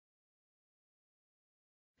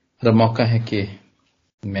اب موقع ہے کہ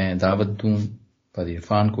میں دعوت دوں پر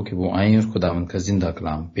عرفان کو کہ وہ آئیں اور خداوند کا زندہ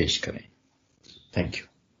کلام پیش کریں. Thank you.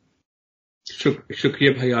 شکریہ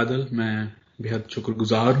بھائی عادل. میں بہت شکر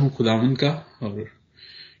گزار ہوں خداوند کا، اور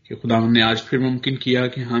کہ خداوند نے آج پھر ممکن کیا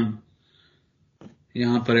کہ ہم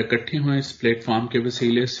یہاں پر اکٹھے ہوئے اس پلیٹ فارم کے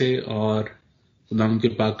وسیلے سے اور خداوند کے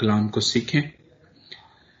پاک کلام کو سیکھیں.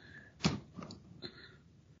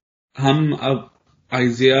 ہم اب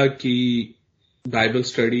ائزیاہ کی بائبل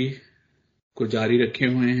سٹڈی کو جاری رکھے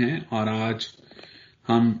ہوئے ہیں، اور آج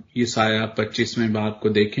ہم یسعیاہ 25ویں باب کو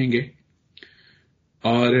دیکھیں گے.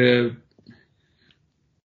 اور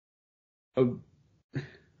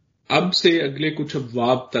اب سے اگلے کچھ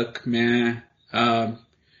ابواب تک میں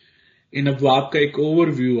ان ابواب کا ایک اوور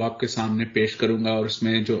ویو آپ کے سامنے پیش کروں گا، اور اس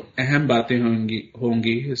میں جو اہم باتیں ہوں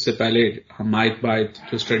گی اس سے پہلے ہم آیت بائت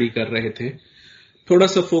جو سٹڈی کر رہے تھے تھوڑا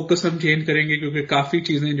سا فوکس ہم چینج کریں گے، کیونکہ کافی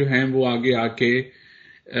چیزیں جو ہیں وہ آگے آ کے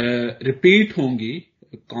ریپیٹ ہوں گی.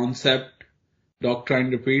 کانسیپٹ ڈاکٹرائن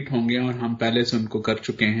ریپیٹ ہوں گے اور ہم پہلے سے ان کو کر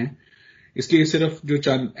چکے ہیں، اس لیے صرف جو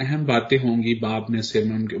چند اہم باتیں ہوں گی باب میں سے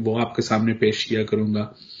وہ آپ کے سامنے پیش کیا کروں گا،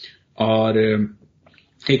 اور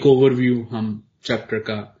ایک اوور ویو ہم چیپٹر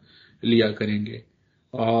کا لیا کریں گے.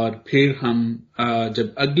 اور پھر ہم جب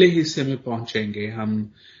اگلے حصے میں پہنچیں گے، ہم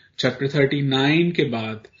چیپٹر 39 کے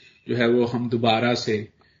بعد جو ہے وہ ہم دوبارہ سے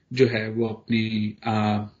جو ہے وہ اپنی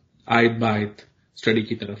آیت بائت سٹڈی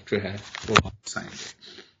کی طرف جو ہے وہ واپس آئیں گے.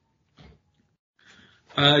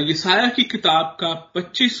 یسعیاہ کی کتاب کا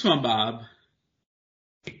 25واں باب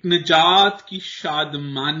ایک نجات کی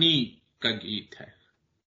شادمانی کا گیت ہے.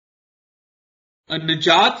 اور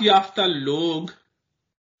نجات یافتہ لوگ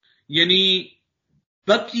یعنی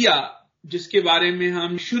بقیہ جس کے بارے میں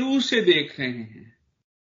ہم شروع سے دیکھ رہے ہیں،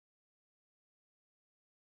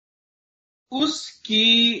 اس کی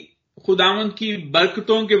خداوند کی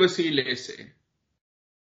برکتوں کے وسیلے سے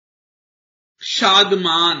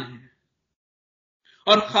شادمان ہے،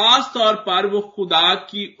 اور خاص طور پر وہ خدا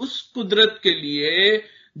کی اس قدرت کے لیے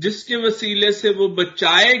جس کے وسیلے سے وہ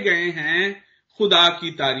بچائے گئے ہیں خدا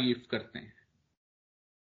کی تعریف کرتے ہیں.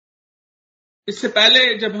 اس سے پہلے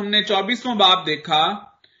جب ہم نے 24واں باب دیکھا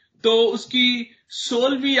تو اس کی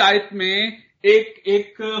 16ویں آیت میں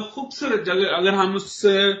ایک خوبصورت جگہ، اگر ہم اس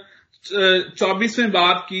 24ویں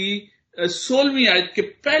باب کی 16ویں آیت کے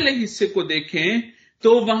پہلے حصے کو دیکھیں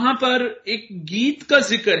تو وہاں پر ایک گیت کا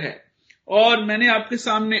ذکر ہے. اور میں نے آپ کے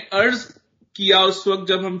سامنے عرض کیا اس وقت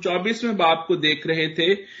جب ہم 24ویں باب کو دیکھ رہے تھے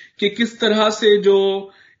کہ کس طرح سے جو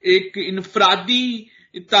ایک انفرادی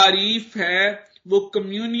تعریف ہے وہ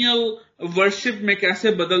کمیونیل ورشپ میں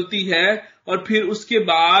کیسے بدلتی ہے، اور پھر اس کے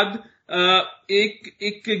بعد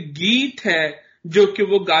ایک گیت ہے جو کہ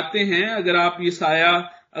وہ گاتے ہیں.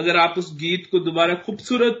 اگر آپ اس گیت کو دوبارہ،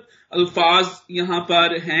 خوبصورت الفاظ یہاں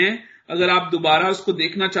پر ہیں، اگر آپ دوبارہ اس کو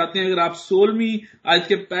دیکھنا چاہتے ہیں، اگر آپ 16ویں آیت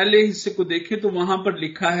کے پہلے حصے کو دیکھیں تو وہاں پر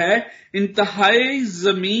لکھا ہے، انتہائی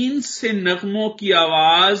زمین سے نغموں کی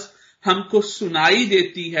آواز ہم کو سنائی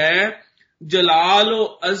دیتی ہے، جلال و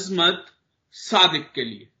عظمت صادق کے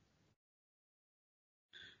لیے.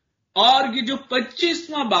 اور یہ جو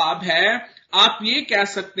 25واں باب ہے آپ یہ کہہ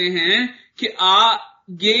سکتے ہیں کہ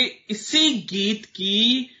یہ اسی گیت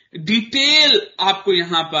کی ڈیٹیل آپ کو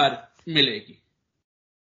یہاں پر ملے گی.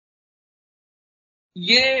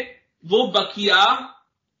 یہ وہ بقیہ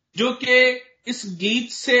جو کہ اس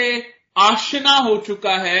گیت سے آشنا ہو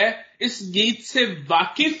چکا ہے، اس گیت سے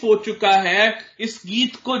واقف ہو چکا ہے، اس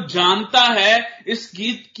گیت کو جانتا ہے، اس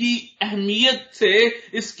گیت کی اہمیت سے،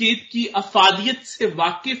 اس گیت کی افادیت سے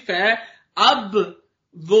واقف ہے، اب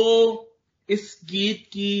وہ اس گیت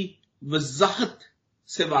کی وضاحت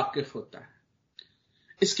سے واقف ہوتا ہے،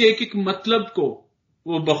 اس کے ایک مطلب کو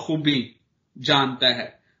وہ بخوبی جانتا ہے.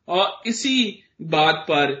 اور اسی بات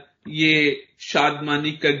پر یہ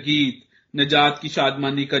شادمانی کا گیت، نجات کی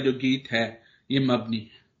شادمانی کا جو گیت ہے، یہ مبنی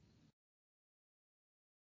ہے.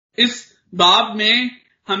 اس باب میں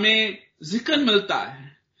ہمیں ذکر ملتا ہے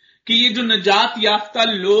کہ یہ جو نجات یافتہ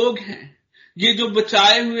لوگ ہیں، یہ جو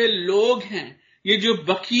بچائے ہوئے لوگ ہیں، یہ جو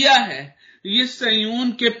بقیہ ہے، یہ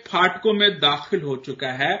صیون کے پھاٹکوں میں داخل ہو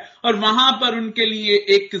چکا ہے، اور وہاں پر ان کے لیے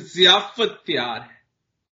ایک ضیافت تیار ہے،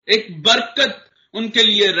 ایک برکت ان کے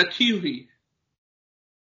لیے رکھی ہوئی ہے.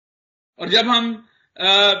 اور جب ہم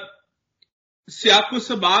سیاق و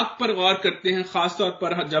سباق پر غور کرتے ہیں، خاص طور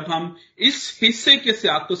پر جب ہم اس حصے کے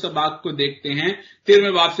سیاق و سباق کو دیکھتے ہیں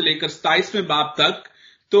 13ویں باب سے لے کر 27ویں باب تک،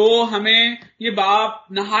 تو ہمیں یہ باب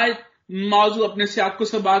نہایت موضوع، اپنے سیاق و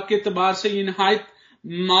سباق کے اعتبار سے یہ نہایت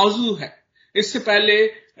موضوع ہے. اس سے پہلے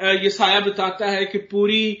یسعیاہ بتاتا ہے کہ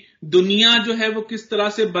پوری دنیا جو ہے وہ کس طرح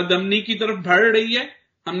سے بدامنی کی طرف بڑھ رہی ہے،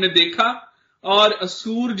 ہم نے دیکھا، اور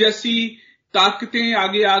اسور جیسی طاقتیں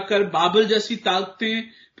آگے آ کر بابل جیسی طاقتیں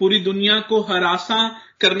پوری دنیا کو ہراساں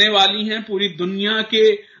کرنے والی ہیں، پوری دنیا کے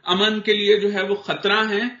امن کے لیے جو ہے وہ خطرہ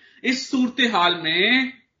ہیں، اس صورتحال میں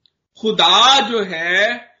خدا جو ہے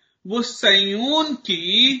وہ صیون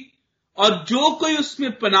کی اور جو کوئی اس میں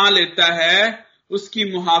پناہ لیتا ہے اس کی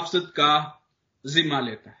محافظت کا ذمہ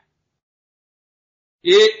لیتا ہے۔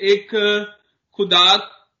 یہ ایک خدا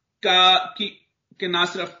کہ نہ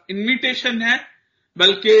صرف انویٹیشن ہے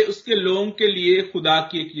بلکہ اس کے لوگوں کے لیے خدا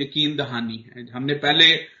کی ایک یقین دہانی ہے۔ ہم نے پہلے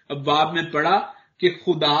ابواب میں پڑھا کہ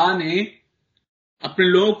خدا نے اپنے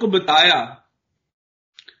لوگوں کو بتایا،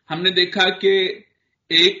 ہم نے دیکھا کہ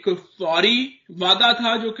ایک فوری وعدہ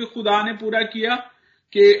تھا جو کہ خدا نے پورا کیا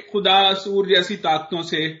کہ خدا اسور جیسی طاقتوں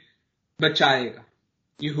سے بچائے گا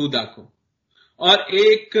یہودا کو، اور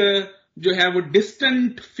ایک جو ہے وہ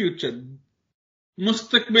ڈسٹنٹ فیوچر،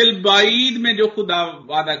 مستقبل بعید میں جو خدا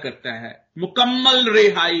وعدہ کرتا ہے مکمل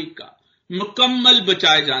رہائی کا، مکمل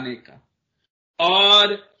بچائے جانے کا۔ اور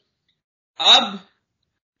اب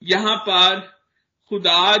یہاں پر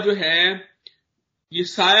خدا جو ہے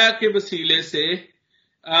یسعیاہ کے وسیلے سے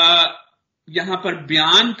یہاں پر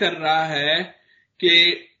بیان کر رہا ہے کہ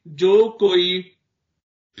جو کوئی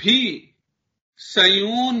بھی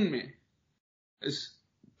صیون میں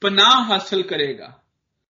پناہ حاصل کرے گا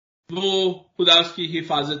وہ خدا اس کی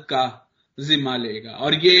حفاظت کا ذمہ لے گا۔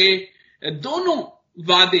 اور یہ دونوں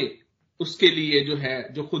وعدے اس کے لیے جو ہے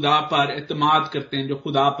جو خدا پر اعتماد کرتے ہیں، جو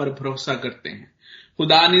خدا پر بھروسہ کرتے ہیں،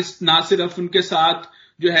 خدا نے نہ صرف ان کے ساتھ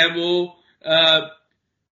جو ہے وہ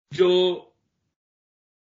جو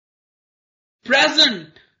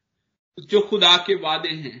پریزنٹ جو خدا کے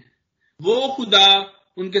وعدے ہیں وہ خدا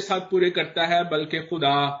ان کے ساتھ پورے کرتا ہے، بلکہ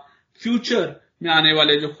خدا فیوچر میں آنے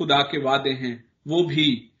والے جو خدا کے وعدے ہیں وہ بھی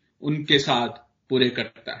ان کے ساتھ پورے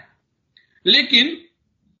کرتا ہے۔ لیکن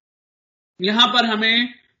یہاں پر ہمیں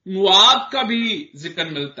مواب کا بھی ذکر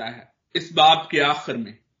ملتا ہے اس باب کے آخر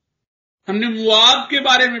میں۔ ہم نے مواب کے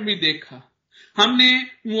بارے میں بھی دیکھا، ہم نے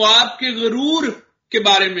مواب کے غرور کے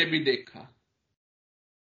بارے میں بھی دیکھا،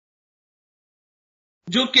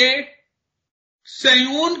 جو کہ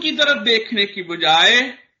صیون کی طرف دیکھنے کی بجائے،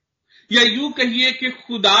 یا یوں کہیے کہ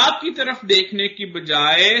خدا کی طرف دیکھنے کی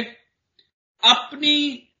بجائے اپنی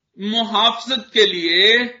محافظت کے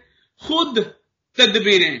لیے خود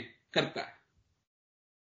تدبیریں کرتا ہے۔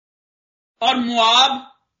 اور مواب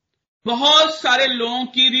بہت سارے لوگوں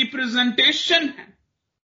کی ریپرزنٹیشن ہے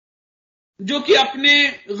جو کہ اپنے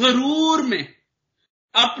غرور میں،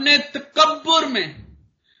 اپنے تکبر میں،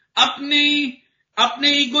 اپنے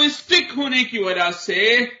ایگوئسٹک ہونے کی وجہ سے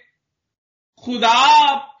خدا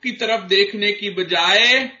کی طرف دیکھنے کی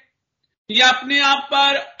بجائے یا اپنے آپ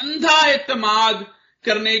پر اندھا اعتماد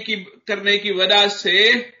کرنے کی وجہ سے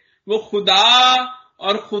وہ خدا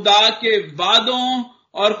اور خدا کے وعدوں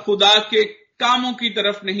اور خدا کے کاموں کی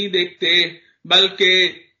طرف نہیں دیکھتے، بلکہ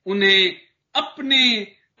انہیں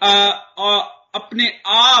اپنے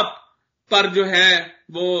آپ پر جو ہے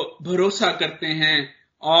وہ بھروسہ کرتے ہیں،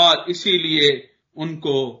 اور اسی لیے ان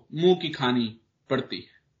کو منہ کی کھانی پڑتی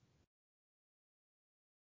ہے۔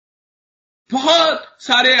 بہت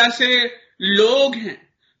سارے ایسے لوگ ہیں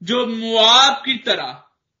جو مواب کی طرح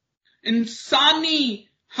انسانی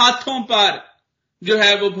ہاتھوں پر جو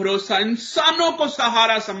ہے وہ بھروسہ، انسانوں کو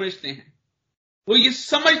سہارا سمجھتے ہیں۔ وہ یہ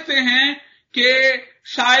سمجھتے ہیں کہ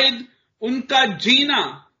شاید ان کا جینا،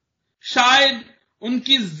 شاید ان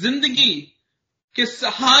کی زندگی کے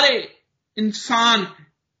سہارے انسان ہیں،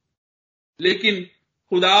 لیکن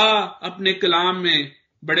خدا اپنے کلام میں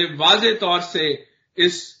بڑے واضح طور سے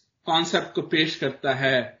اس کانسیپٹ کو پیش کرتا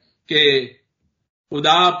ہے کہ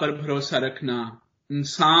خدا پر بھروسہ رکھنا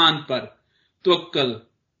انسان پر توکل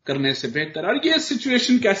کرنے سے بہتر۔ اور یہ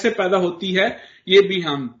سچویشن کیسے پیدا ہوتی ہے یہ بھی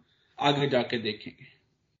ہم آگے جا کے دیکھیں گے۔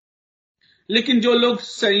 لیکن جو لوگ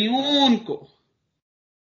صیون کو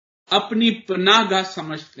اپنی پناہ گاہ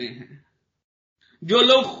سمجھتے ہیں، جو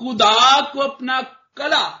لوگ خدا کو اپنا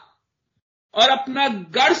قلعہ اور اپنا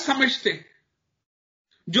گڑھ سمجھتے ہیں،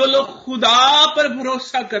 جو لوگ خدا پر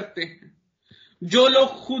بھروسہ کرتے ہیں، جو لوگ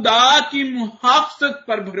خدا کی محافظت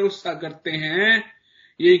پر بھروسہ کرتے ہیں،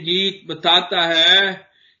 یہ گیت بتاتا ہے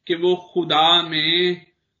کہ وہ خدا میں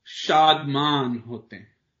شادمان ہوتے ہیں۔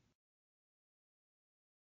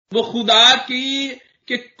 وہ خدا کی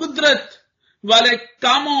قدرت والے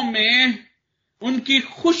کاموں میں ان کی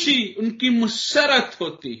خوشی، ان کی مسرت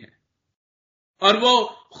ہوتی ہے، اور وہ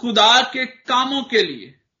خدا کے کاموں کے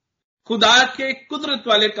لیے، خدا کے قدرت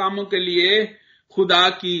والے کاموں کے لیے خدا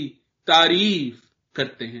کی تعریف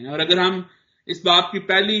کرتے ہیں۔ اور اگر ہم اس باب کی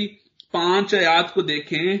پہلی 5 آیات کو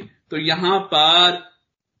دیکھیں تو یہاں پر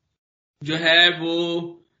جو ہے وہ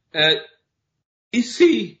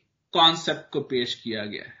اسی کانسیپٹ کو پیش کیا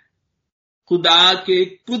گیا ہے۔ خدا کے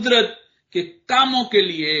قدرت کے کاموں کے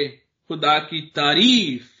لیے خدا کی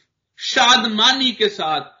تعریف، شادمانی کے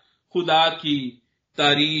ساتھ خدا کی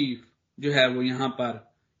تعریف جو ہے وہ یہاں پر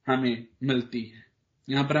ہمیں ملتی ہے۔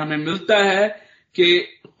 یہاں پر ہمیں ملتا ہے کہ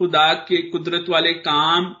خدا کے قدرت والے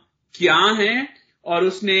کام کیا ہیں اور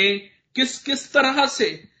اس نے کس کس طرح سے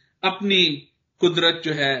اپنی قدرت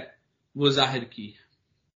جو ہے وہ ظاہر کی ہے۔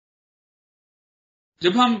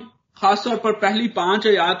 جب ہم خاص طور پر پہلی 5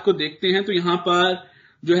 آیات کو دیکھتے ہیں تو یہاں پر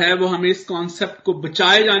جو ہے وہ ہمیں اس کانسیپٹ کو،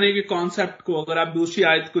 بچائے جانے کے کانسیپٹ کو، اگر آپ دوسری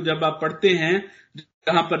آیت کو جب آپ پڑھتے ہیں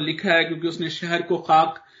جہاں پر لکھا ہے کیونکہ اس نے شہر کو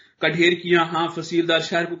خاک کا ڈھیر کیا، ہاں فصیلدار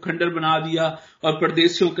شہر کو کھنڈر بنا دیا اور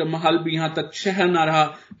پردیسیوں کے محل بھی یہاں تک شہر نہ رہا،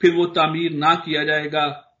 پھر وہ تعمیر نہ کیا جائے گا۔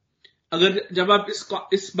 اگر جب آپ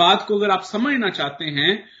اس بات کو اگر آپ سمجھنا چاہتے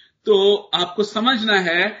ہیں تو آپ کو سمجھنا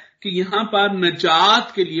ہے کہ یہاں پر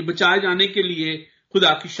نجات کے لیے، بچائے جانے کے لیے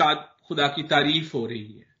خدا کی تعریف ہو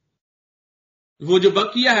رہی ہے۔ وہ جو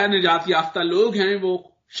بقیہ ہے نجات یافتہ لوگ ہیں وہ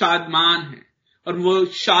شادمان ہیں، اور وہ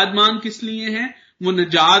شادمان کس لیے ہیں؟ وہ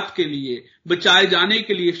نجات کے لیے، بچائے جانے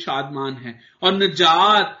کے لیے شادمان ہیں۔ اور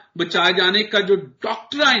نجات، بچائے جانے کا جو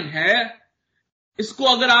ڈاکٹرائن ہے، اس کو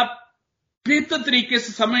اگر آپ بہتر طریقے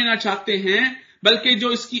سے سمجھنا چاہتے ہیں، بلکہ جو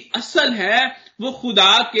اس کی اصل ہے وہ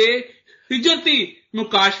خدا کے ہجرتی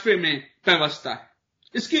مکاشفے میں پیوستہ ہے۔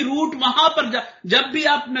 اس کی روٹ وہاں پر جب بھی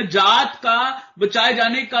آپ نجات کا، بچائے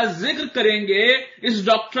جانے کا ذکر کریں گے، اس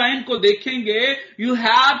ڈاکٹرائن کو دیکھیں گے، you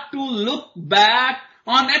have to look back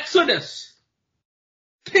on Exodus,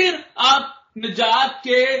 پھر آپ نجات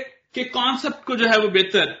کے کانسیپٹ کو جو ہے وہ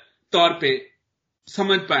بہتر طور پہ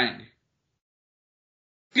سمجھ پائیں گے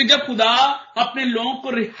کہ جب خدا اپنے لوگوں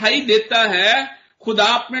کو رہائی دیتا ہے، خدا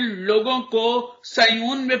اپنے لوگوں کو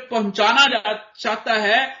سیون میں پہنچانا چاہتا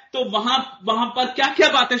ہے، تو وہاں پر کیا کیا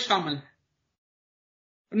باتیں شامل ہیں؟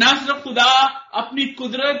 نہ صرف خدا اپنی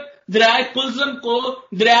قدرت دریائے کلزم کو،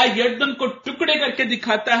 دریائے یردن کو ٹکڑے کر کے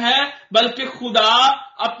دکھاتا ہے، بلکہ خدا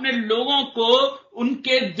اپنے لوگوں کو ان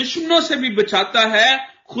کے دشمنوں سے بھی بچاتا ہے،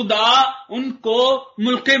 خدا ان کو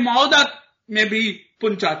ملک موعودہ میں بھی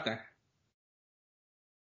پہنچاتا ہے۔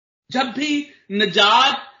 جب بھی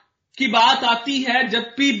نجات کی بات آتی ہے، جب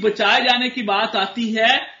بھی بچائے جانے کی بات آتی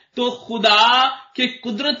ہے، تو خدا کے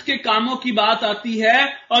قدرت کے کاموں کی بات آتی ہے،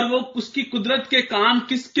 اور وہ اس کی قدرت کے کام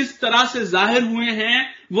کس طرح سے ظاہر ہوئے ہیں،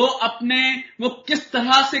 وہ کس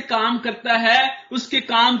طرح سے کام کرتا ہے، اس کے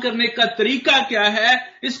کام کرنے کا طریقہ کیا ہے،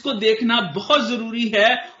 اس کو دیکھنا بہت ضروری ہے۔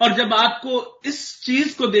 اور جب آپ کو اس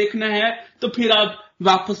چیز کو دیکھنا ہے تو پھر آپ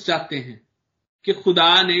واپس جاتے ہیں کہ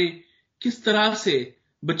خدا نے کس طرح سے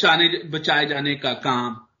بچائے جانے کا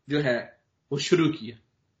کام جو ہے وہ شروع کیا۔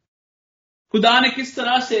 خدا نے کس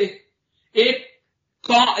طرح سے ایک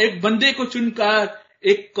بندے کو چن کر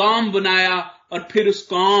ایک قوم بنایا، اور پھر اس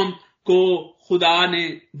قوم کو خدا نے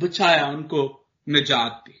بچایا، ان کو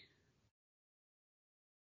نجات دی۔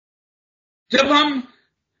 جب ہم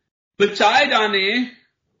بچائے جانے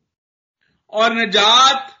اور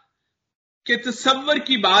نجات کے تصور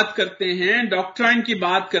کی بات کرتے ہیں، ڈاکٹرائن کی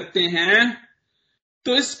بات کرتے ہیں،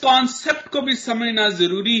 تو اس کانسیپٹ کو بھی سمجھنا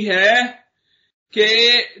ضروری ہے کہ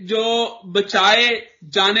جو بچائے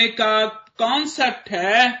جانے کا کانسیپٹ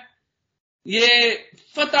ہے یہ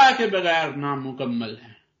فتح کے بغیر نامکمل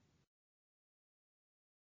ہے۔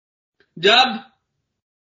 جب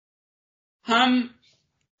ہم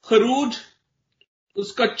خروج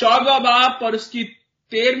اس کا 14واں باب اور اس کی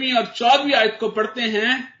 13ویں اور 14ویں آیت کو پڑھتے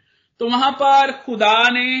ہیں تو وہاں پر خدا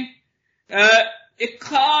نے ایک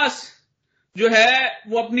خاص جو ہے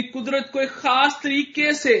وہ اپنی قدرت کو ایک خاص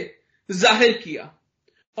طریقے سے ظاہر کیا،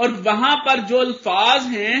 اور وہاں پر جو الفاظ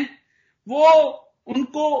ہیں وہ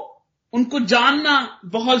ان کو جاننا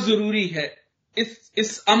بہت ضروری ہے۔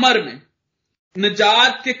 اس امر میں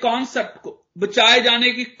نجات کے کانسیپٹ کو، بچائے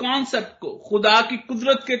جانے کی کانسیپٹ کو، خدا کی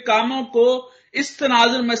قدرت کے کاموں کو اس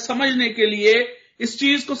تناظر میں سمجھنے کے لیے اس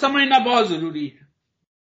چیز کو سمجھنا بہت ضروری ہے۔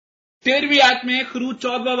 13ویں آیت میں، خروج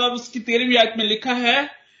 14واں باب اس کی 13ویں آیت میں لکھا ہے،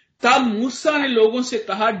 تب موسیٰ نے لوگوں سے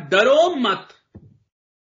کہا ڈرو مت،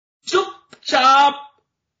 چپ چاپ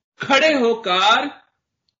کھڑے ہو کر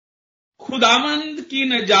خداوند کی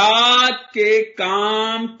نجات کے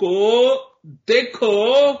کام کو دیکھو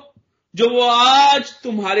جو وہ آج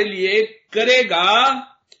تمہارے لیے کرے گا،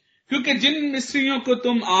 کیونکہ جن مصریوں کو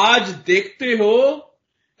تم آج دیکھتے ہو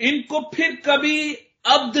ان کو پھر کبھی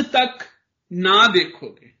ابد تک نہ دیکھو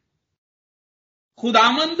گے۔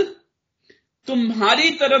 خداوند تمہاری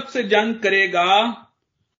طرف سے جنگ کرے گا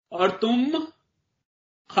اور تم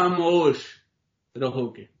خاموش رہو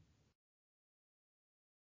گے۔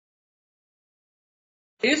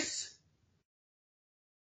 اس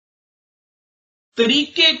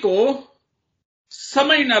طریقے کو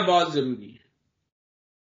سمجھنا بہت ضروری ہے۔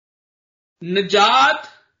 نجات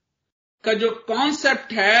کا جو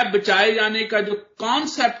کانسیپٹ ہے، بچائے جانے کا جو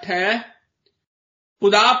کانسیپٹ ہے،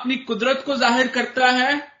 خدا اپنی قدرت کو ظاہر کرتا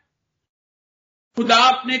ہے، خدا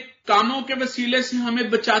اپنے کاموں کے وسیلے سے ہمیں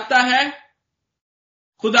بچاتا ہے،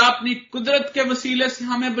 خدا اپنی قدرت کے وسیلے سے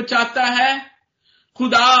ہمیں بچاتا ہے،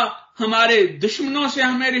 خدا ہمارے دشمنوں سے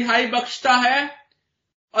ہمیں رہائی بخشتا ہے،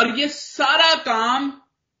 اور یہ سارا کام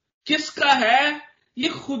کس کا ہے؟ یہ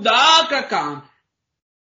خدا کا کام ہے۔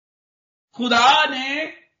 خدا نے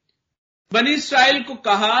بنی اسرائیل کو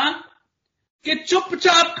کہا کہ چپ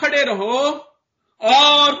چاپ کھڑے رہو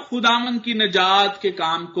اور خداوند کی نجات کے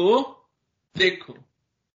کام کو دیکھو۔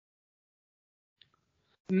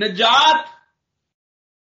 نجات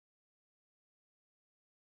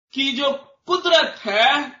کی جو قدرت ہے،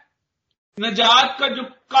 نجات کا جو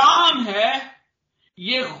کام ہے،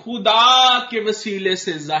 یہ خدا کے وسیلے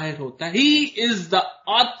سے ظاہر ہوتا ہے۔ He is the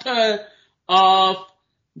author of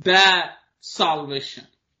that salvation۔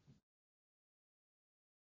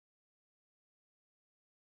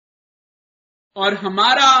 اور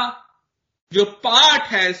ہمارا جو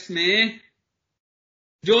پارٹ ہے اس میں،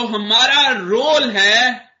 جو ہمارا رول ہے،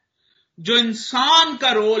 جو انسان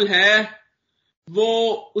کا رول ہے، وہ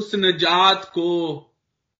اس نجات کو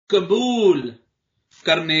قبول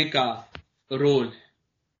کرنے کا رول ہے۔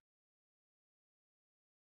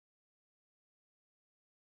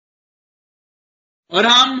 اور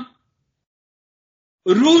ہم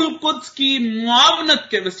روح القدس کی معاونت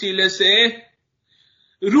کے وسیلے سے،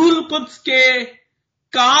 روح القدس کے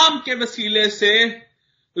کام کے وسیلے سے،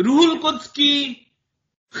 روح القدس کی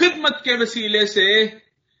خدمت کے وسیلے سے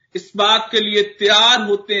اس بات کے لیے تیار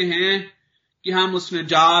ہوتے ہیں کہ ہم اس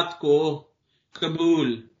نجات کو قبول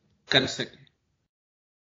کر سکیں۔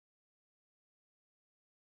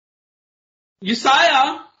 یسعیاہ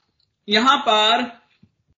یہاں پر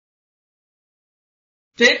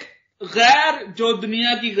ایک جو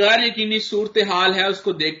دنیا کی غیر یقینی صورتحال ہے اس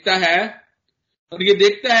کو دیکھتا ہے، اور یہ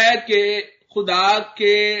دیکھتا ہے کہ خدا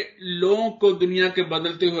کے لوگوں کو دنیا کے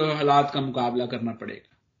بدلتے ہوئے حالات کا مقابلہ کرنا پڑے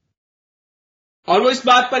گا، اور وہ اس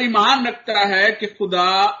بات پر ایمان رکھتا ہے کہ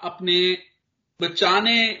خدا اپنے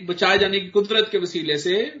بچائے جانے کی قدرت کے وسیلے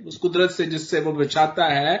سے، اس قدرت سے جس سے وہ بچاتا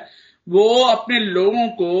ہے، وہ اپنے لوگوں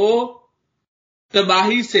کو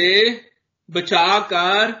تباہی سے بچا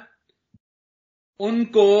کر ان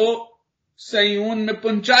کو صیون میں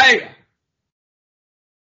پہنچائے گا،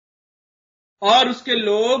 اور اس کے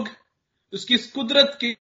لوگ اس کی اس قدرت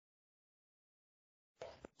کی،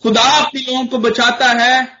 خدا اپنے لوگوں کو بچاتا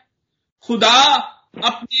ہے، خدا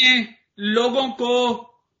اپنے لوگوں کو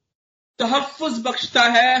تحفظ بخشتا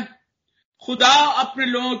ہے، خدا اپنے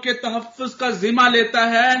لوگوں کے تحفظ کا ذمہ لیتا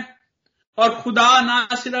ہے، اور خدا نہ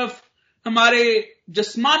صرف ہمارے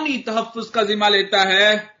جسمانی تحفظ کا ذمہ لیتا ہے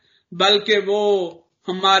بلکہ وہ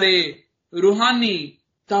ہمارے روحانی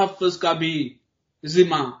تحفظ کا بھی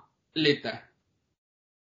ذمہ لیتا ہے۔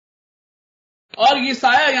 اور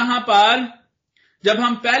یسعیاہ یہاں پر جب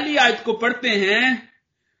ہم پہلی آیت کو پڑھتے ہیں،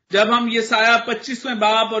 جب ہم یسعیاہ 25ویں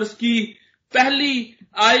باب اور اس کی پہلی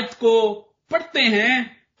آیت کو پڑھتے ہیں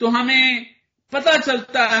تو ہمیں پتہ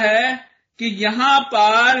چلتا ہے کہ یہاں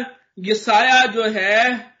پر یسعیاہ جو ہے،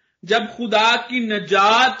 جب خدا کی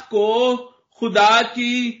نجات کو، خدا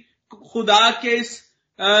کے اس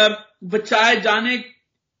بچائے جانے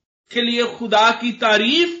کے لیے خدا کی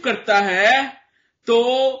تعریف کرتا ہے، تو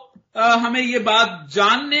ہمیں یہ بات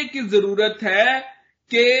جاننے کی ضرورت ہے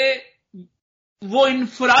کہ وہ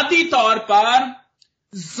انفرادی طور پر،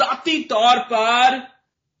 ذاتی طور پر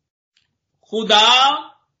خدا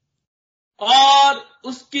اور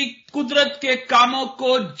اس کی قدرت کے کاموں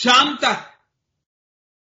کو جانتا ہے۔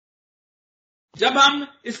 جب ہم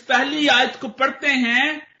اس پہلی آیت کو پڑھتے ہیں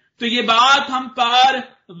تو یہ بات ہم پر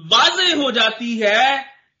واضح ہو جاتی ہے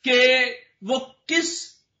کہ وہ کس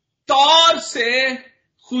طور سے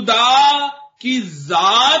خدا کی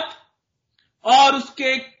ذات اور اس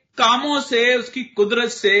کے کاموں سے، اس کی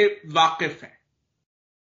قدرت سے واقف ہے۔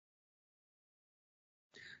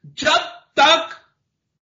 جب تک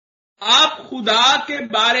آپ خدا کے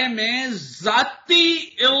بارے میں ذاتی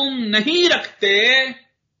علم نہیں رکھتے،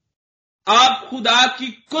 آپ خدا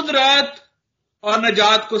کی قدرت اور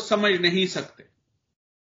نجات کو سمجھ نہیں سکتے،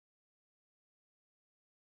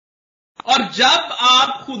 اور جب آپ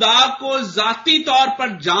خدا کو ذاتی طور پر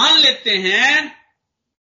جان لیتے ہیں،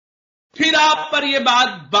 پھر آپ پر یہ بات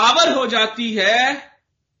باور ہو جاتی ہے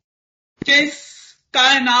کہ اس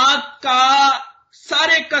کائنات کا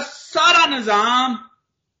سارا نظام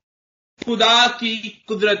خدا کی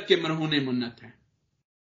قدرت کے مرہون منت ہے۔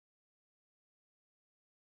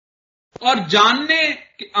 اور جاننے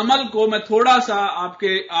کے عمل کو میں تھوڑا سا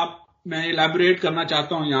میں الیبوریٹ کرنا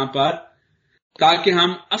چاہتا ہوں یہاں پر، تاکہ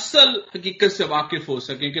ہم اصل حقیقت سے واقف ہو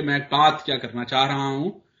سکیں کہ میں بات کیا کرنا چاہ رہا ہوں،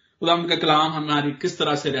 خدا کا کلام ہماری کس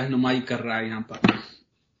طرح سے رہنمائی کر رہا ہے یہاں پر۔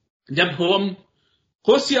 جب ہم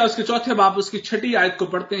ہوسیا اس کے 4 باب اس کی 6 آیت کو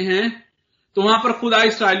پڑھتے ہیں تو وہاں پر خدا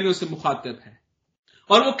اسرائیلیوں سے مخاطب ہے،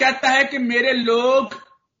 اور وہ کہتا ہے کہ میرے لوگ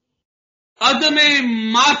عدم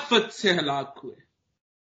معرفت سے ہلاک ہوئے۔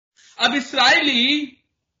 اب اسرائیلی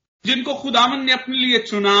جن کو خداوند نے اپنے لیے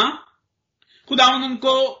چنا، خداوند ان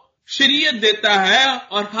کو شریعت دیتا ہے،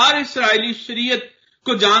 اور ہر اسرائیلی شریعت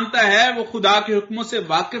کو جانتا ہے، وہ خدا کے حکموں سے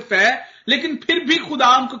واقف ہے، لیکن پھر بھی خدا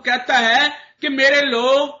ان کو کہتا ہے کہ میرے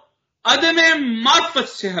لوگ عدم معرفت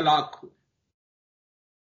سے ہلاک ہوئے۔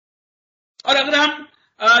 اور اگر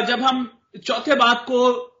جب ہم 4 باب کو،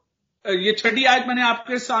 یہ 6 آیت میں نے آپ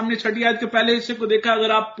کے سامنے 6 آیت کے پہلے حصے کو دیکھا، اگر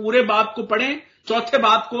آپ پورے باب کو پڑھیں 4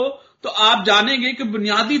 باب کو تو آپ جانیں گے کہ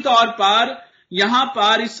بنیادی طور پر یہاں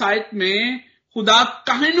پر اس آیت میں خدا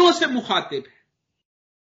کاہنوں سے مخاطب ہے۔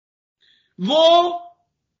 وہ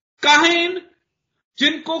کاہن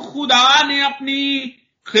جن کو خدا نے اپنی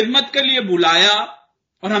خدمت کے لیے بلایا،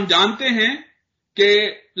 اور ہم جانتے ہیں کہ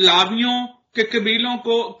لاویوں کے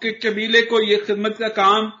قبیلے کو یہ خدمت کا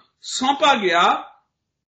کام سونپا گیا،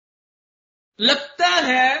 لگتا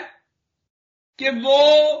ہے کہ وہ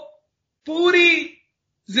پوری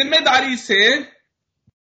ذمہ داری سے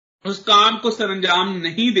اس کام کو سر انجام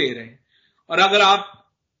نہیں دے رہے۔ اور اگر آپ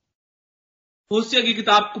ہوسیا کی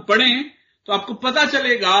کتاب کو پڑھیں تو آپ کو پتا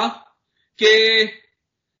چلے گا کہ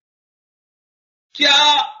کیا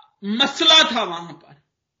مسئلہ تھا، وہاں پر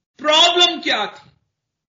پرابلم کیا تھی۔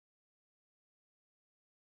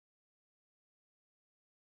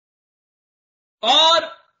 اور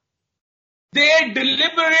they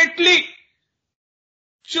deliberately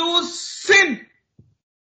choose sin۔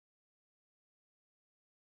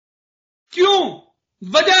 کیوں؟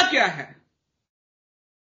 وجہ کیا ہے؟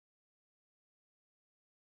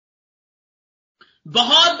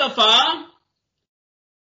 بہت دفعہ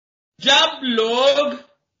جب لوگ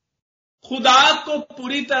خدا کو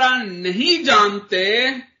پوری طرح نہیں جانتے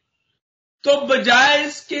تو بجائے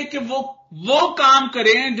اس کے کہ وہ کام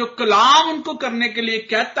کریں جو کلام ان کو کرنے کے لیے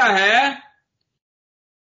کہتا ہے،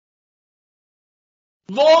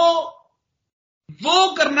 وہ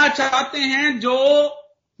کرنا چاہتے ہیں جو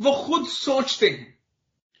وہ خود سوچتے ہیں۔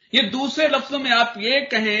 یہ دوسرے لفظوں میں آپ یہ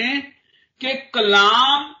کہیں کہ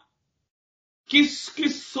کلام کی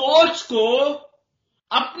سوچ کو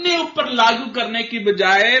اپنے اوپر لاگو کرنے کی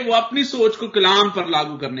بجائے وہ اپنی سوچ کو کلام پر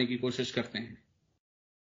لاگو کرنے کی کوشش کرتے ہیں۔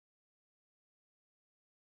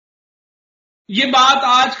 یہ بات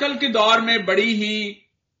آج کل کے دور میں بڑی ہی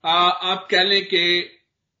آپ کہہ لیں کہ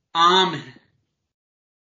عام ہے۔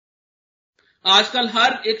 آج کل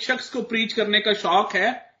ہر ایک شخص کو پریچ کرنے کا شوق ہے،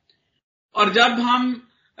 اور جب ہم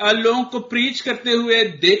لوگوں کو پریچ کرتے ہوئے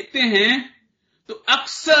دیکھتے ہیں تو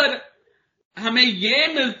اکثر ہمیں یہ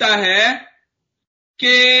ملتا ہے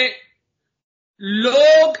کہ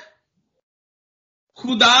لوگ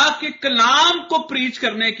خدا کے کلام کو پریچ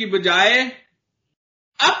کرنے کی بجائے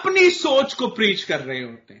اپنی سوچ کو پریچ کر رہے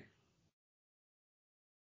ہوتے ہیں۔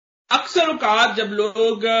 اکثر اوقات جب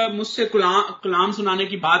لوگ مجھ سے کلام سنانے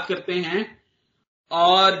کی بات کرتے ہیں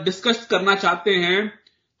اور ڈسکس کرنا چاہتے ہیں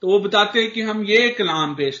تو وہ بتاتے ہیں کہ ہم یہ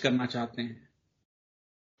کلام پیش کرنا چاہتے ہیں،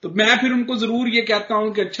 تو میں پھر ان کو ضرور یہ کہتا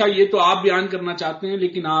ہوں کہ اچھا یہ تو آپ بیان کرنا چاہتے ہیں،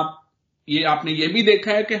 لیکن آپ نے یہ بھی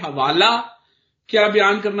دیکھا ہے کہ حوالہ کیا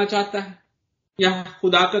بیان کرنا چاہتا ہے، یا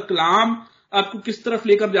خدا کا کلام آپ کو کس طرف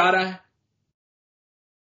لے کر جا رہا ہے۔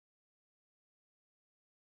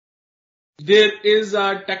 دیر از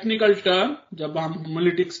اے ٹیکنیکل ٹرم، جب ہم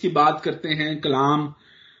ہومیلیٹکس کی بات کرتے ہیں، کلام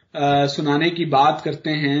سنانے کی بات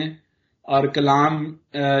کرتے ہیں اور کلام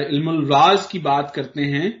علم الواز کی بات کرتے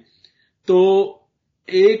ہیں، تو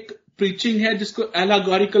ایک پریچنگ ہے جس کو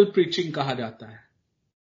ایلاگوریکل پریچنگ کہا جاتا ہے،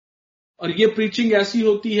 اور یہ پریچنگ ایسی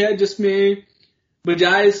ہوتی ہے جس میں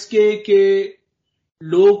بجائے اس کے کہ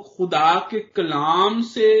لوگ خدا کے کلام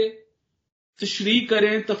سے تشریح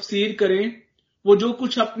کریں، تفسیر کریں، وہ جو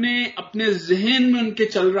کچھ اپنے ذہن میں ان کے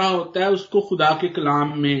چل رہا ہوتا ہے اس کو خدا کے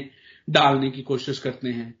کلام میں ڈالنے کی کوشش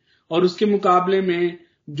کرتے ہیں۔ اور اس کے مقابلے میں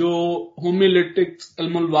جو ہومیلیٹکس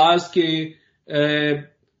علم الواز کے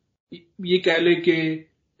یہ کہہ لیں کہ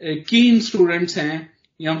کین اسٹوڈنٹس ہیں،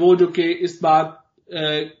 یا وہ جو کہ اس بات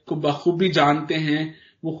کو بخوبی جانتے ہیں،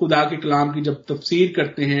 وہ خدا کے کلام کی جب تفسیر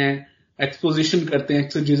کرتے ہیں، ایکسپوزیشن کرتے ہیں،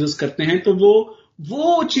 ایکسیجیزس کرتے ہیں، تو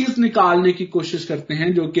وہ چیز نکالنے کی کوشش کرتے ہیں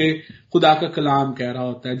جو کہ خدا کا کلام کہہ رہا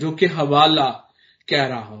ہوتا ہے، جو کہ حوالہ کہہ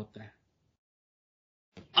رہا ہوتا ہے۔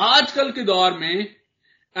 آج کل کے دور میں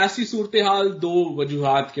ایسی صورتحال دو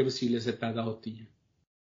وجوہات کے وسیلے سے پیدا ہوتی ہیں.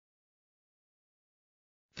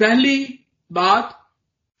 پہلی بات،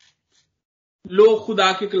 لوگ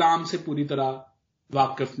خدا کے کلام سے پوری طرح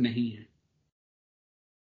واقف نہیں ہیں.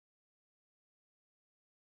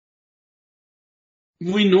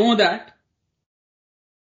 We know that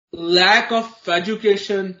lack of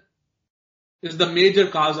education is the major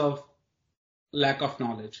cause of lack of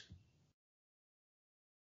knowledge.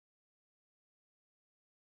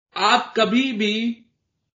 آپ کبھی بھی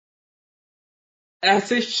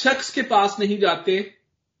ایسے شخص کے پاس نہیں جاتے.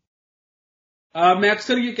 میں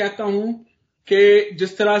اکثر یہ کہتا ہوں کہ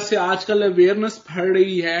جس طرح سے آج کل اویئرنس بڑھ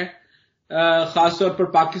رہی ہے، خاص طور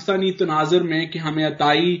پر پاکستانی تناظر میں، کہ ہمیں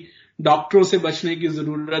عطائی ڈاکٹروں سے بچنے کی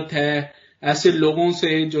ضرورت ہے، ایسے لوگوں سے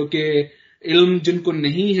جو کہ علم جن کو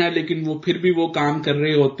نہیں ہے لیکن وہ پھر بھی وہ کام کر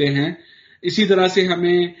رہے ہوتے ہیں. اسی طرح سے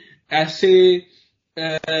ہمیں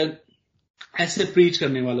ایسے پریچ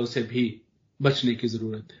کرنے والوں سے بھی بچنے کی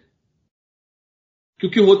ضرورت ہے.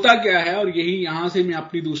 کیونکہ ہوتا کیا ہے، اور یہی یہاں سے میں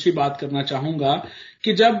اپنی دوسری بات کرنا چاہوں گا،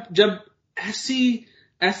 کہ جب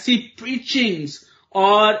ایسی پریچنگز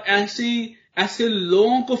اور ایسے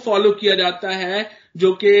لوگوں کو فالو کیا جاتا ہے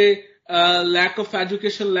جو کہ lack of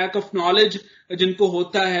education, lack of knowledge جن کو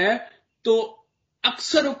ہوتا ہے، تو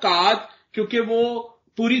اکثر اوقات کیونکہ وہ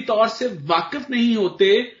پوری طور سے واقف نہیں ہوتے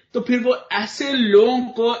تو پھر وہ ایسے لوگوں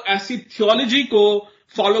کو، ایسی تھیولوجی کو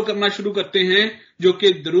فالو کرنا شروع کرتے ہیں جو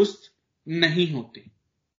کہ درست نہیں ہوتی.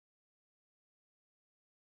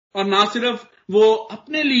 اور نہ صرف وہ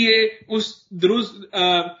اپنے لیے اس درست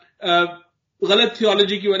غلط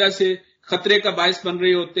تھیولوجی کی وجہ سے خطرے کا باعث بن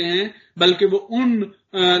رہے ہوتے ہیں، بلکہ وہ ان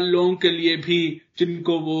لوگوں کے لیے بھی جن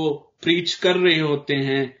کو وہ پریچ کر رہے ہوتے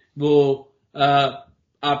ہیں، وہ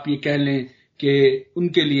آپ یہ کہہ لیں کہ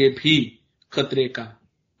ان کے لیے بھی خطرے کا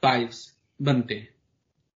باعث بنتے ہیں.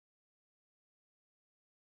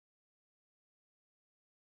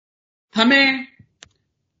 ہمیں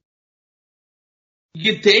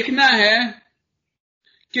یہ دیکھنا ہے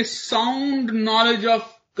کہ sound knowledge of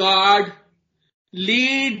God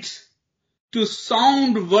leads to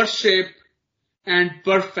sound worship and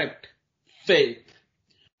perfect faith.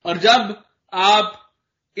 اور جب آپ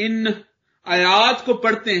ان آیات کو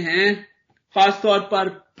پڑھتے ہیں، خاص طور پر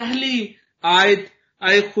پہلی آیت،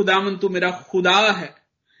 اے خداوند تو میرا خدا ہے،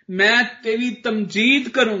 میں تیری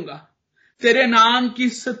تمجید کروں گا، تیرے نام کی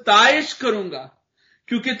ستائش کروں گا،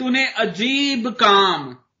 کیونکہ تو نے عجیب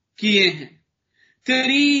کام کیے ہیں،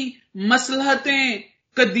 تیری مصلحتیں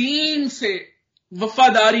قدیم سے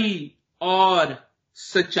وفاداری اور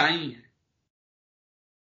سچائی ہیں.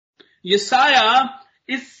 یسعیاہ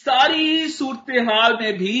اس ساری صورتحال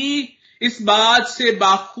میں بھی اس بات سے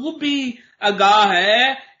بخوبی آگاہ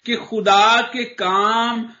ہے کہ خدا کے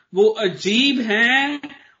کام وہ عجیب ہیں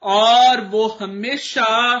اور وہ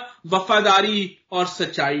ہمیشہ وفاداری اور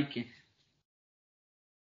سچائی کے ہیں.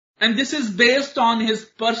 And this is based on his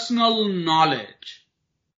personal knowledge.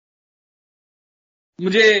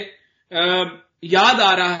 مجھے یاد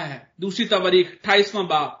آ رہا ہے دوسری تواریخ 28واں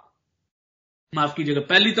باب، معاف کیجیے گا،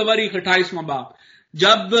 پہلی تواریخ 28واں باب،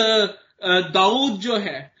 جب داؤد جو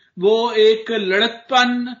ہے وہ ایک لڑکپن،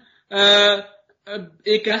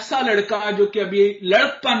 ایک ایسا لڑکا جو کہ ابھی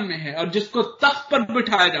لڑکپن میں ہے اور جس کو تخت پر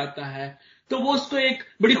بٹھایا جاتا ہے، تو وہ اس کو ایک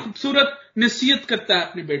بڑی خوبصورت نصیحت کرتا ہے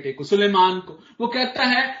اپنے بیٹے کو سلیمان کو. وہ کہتا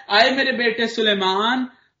ہے، آئے میرے بیٹے سلیمان،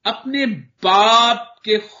 اپنے باپ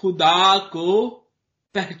کے خدا کو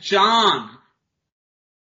پہچان.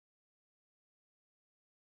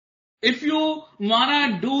 If you wanna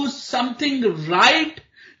do something right,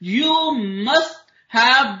 you must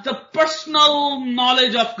have the personal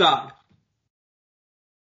knowledge of God.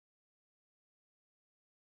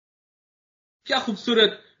 کیا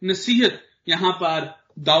خوبصورت نصیحت یہاں پر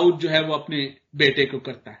داؤد جو ہے وہ اپنے بیٹے کو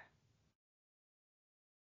کرتا ہے.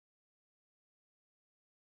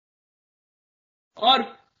 اور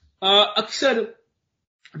اکثر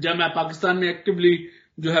جب میں پاکستان میں ایکٹیولی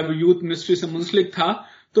جو ہے وہ یوتھ منسٹری سے منسلک تھا،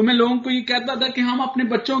 تو میں لوگوں کو یہ کہتا تھا کہ ہم اپنے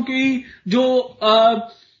بچوں کی جو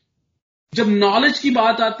جب نالج کی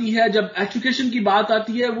بات آتی ہے، جب ایجوکیشن کی بات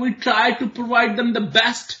آتی ہے، we try to provide them the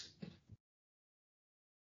best.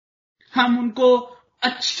 ہم ان کو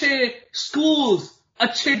اچھے سکولز،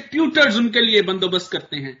 اچھے ٹیوٹرز ان کے لیے بندوبست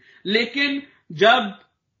کرتے ہیں. لیکن جب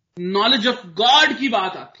نالج آف گاڈ کی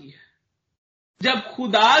بات آتی ہے، جب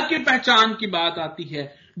خدا کے پہچان کی بات آتی ہے،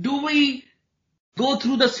 do we go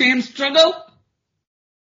through the same struggle?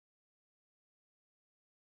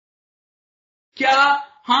 کیا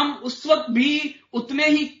ہم اس وقت بھی اتنے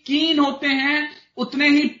ہی کین ہوتے ہیں، اتنے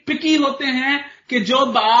ہی پکی ہوتے ہیں کہ جو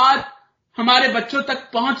بات ہمارے بچوں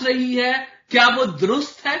تک پہنچ رہی ہے کیا وہ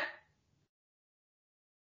درست ہے؟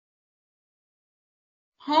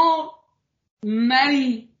 how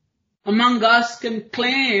many among us can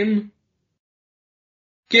claim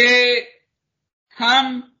کہ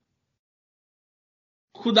ہم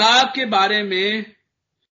خدا کے بارے میں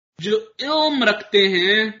جو علم رکھتے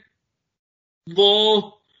ہیں وہ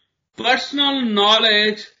پرسنل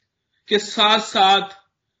نالج کے ساتھ ساتھ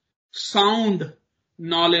ساؤنڈ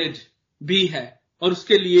نالج بھی ہے، اور اس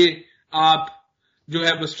کے لیے آپ جو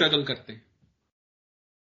ہے وہ اسٹرگل کرتے ہیں.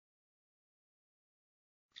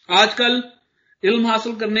 آج کل علم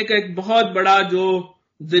حاصل کرنے کا ایک بہت بڑا جو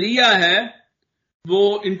ذریعہ ہے وہ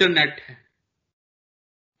انٹرنیٹ ہے،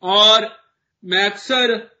 اور میں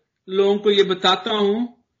اکثر لوگوں کو یہ بتاتا ہوں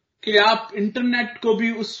کہ آپ انٹرنیٹ کو بھی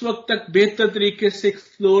اس وقت تک بہتر طریقے سے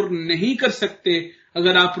ایکسپلور نہیں کر سکتے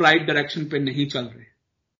اگر آپ رائٹ ڈائریکشن پہ نہیں چل رہے.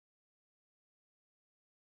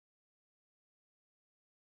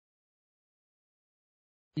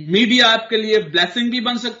 میڈیا آپ کے لیے بلیسنگ بھی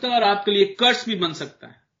بن سکتا ہے اور آپ کے لیے کرس بھی بن سکتا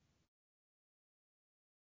ہے.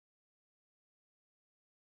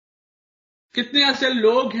 کتنے ایسے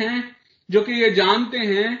لوگ ہیں جو کہ یہ جانتے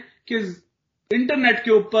ہیں کہ انٹرنیٹ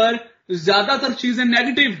کے اوپر زیادہ تر چیزیں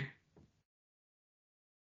نیگیٹو ہیں.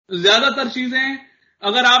 زیادہ تر چیزیں،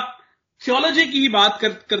 اگر آپ تھیولوجی کی بات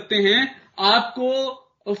کرتے ہیں، آپ کو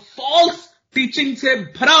فالس ٹیچنگ سے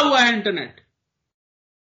بھرا ہوا ہے انٹرنیٹ.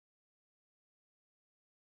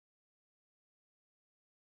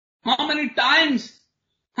 ہاؤ مینی ٹائمز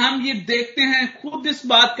ہم یہ دیکھتے ہیں، خود اس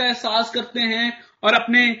بات کا احساس کرتے ہیں، اور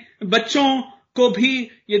اپنے بچوں کو بھی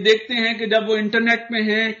یہ دیکھتے ہیں کہ جب وہ انٹرنیٹ میں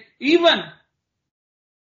ہیں، ایون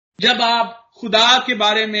جب آپ خدا کے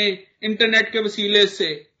بارے میں انٹرنیٹ کے وسیلے سے،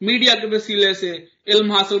 میڈیا کے وسیلے سے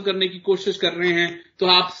علم حاصل کرنے کی کوشش کر رہے ہیں، تو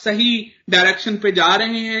آپ صحیح ڈائریکشن پہ جا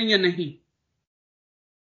رہے ہیں یا نہیں؟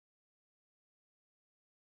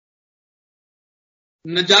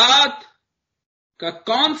 نجات کا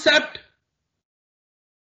concept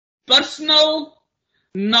personal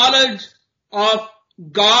knowledge of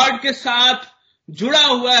God کے ساتھ جڑا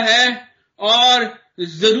ہوا ہے، اور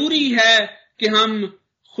ضروری ہے کہ ہم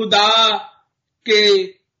خدا کے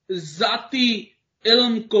ذاتی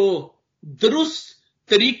علم کو درست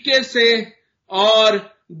طریقے سے اور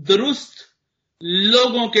درست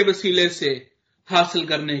لوگوں کے وسیلے سے حاصل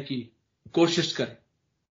کرنے کی کوشش کریں.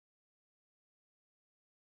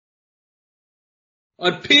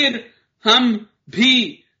 اور پھر ہم بھی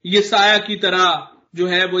یسعیاہ کی طرح جو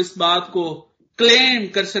ہے وہ اس بات کو کلیم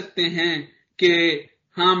کر سکتے ہیں کہ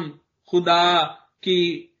ہم خدا کی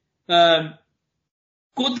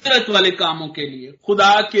قدرت والے کاموں کے لیے،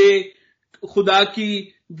 خدا کی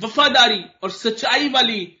وفاداری اور سچائی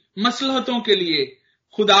والی مصلحتوں کے لیے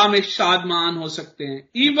خدا میں شادمان ہو سکتے ہیں،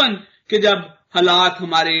 ایون کہ جب حالات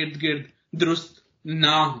ہمارے ارد گرد درست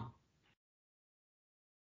نہ ہوں،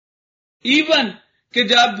 ایون کہ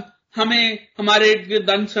جب ہمیں ہمارے ارد گرد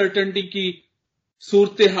انسرٹنٹی کی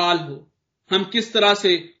صورتحال ہو، ہم کس طرح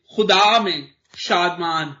سے خدا میں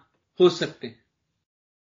شادمان ہو سکتے ہیں.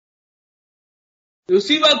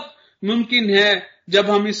 اسی وقت ممکن ہے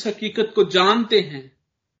جب ہم اس حقیقت کو جانتے ہیں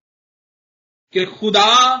کہ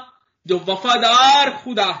خدا جو وفادار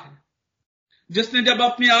خدا ہے، جس نے جب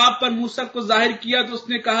اپنے آپ پر موسیٰ کو ظاہر کیا تو اس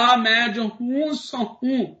نے کہا میں جو ہوں سو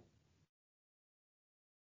ہوں.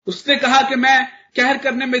 اس نے کہا کہ میں قہر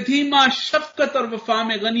کرنے میں دھیما، شفقت اور وفا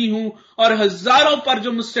میں غنی ہوں، اور ہزاروں پر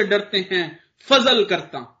جو مجھ سے ڈرتے ہیں فضل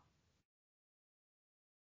کرتا ہوں.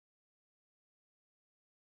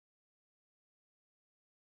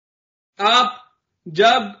 آپ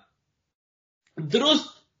جب درست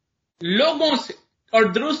لوگوں سے اور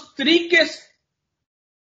درست طریقے سے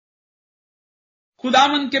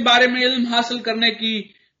خداوند کے بارے میں علم حاصل کرنے کی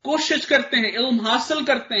کوشش کرتے ہیں، علم حاصل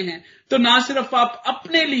کرتے ہیں، تو نہ صرف آپ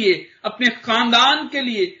اپنے لیے، اپنے خاندان کے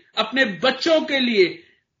لیے، اپنے بچوں کے لیے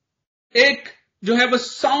ایک جو ہے وہ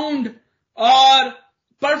ساؤنڈ اور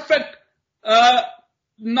پرفیکٹ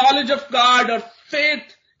نالج آف گاڈ اور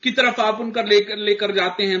فیتھ کی طرف آپ ان کا لے کر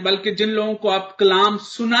جاتے ہیں، بلکہ جن لوگوں کو آپ کلام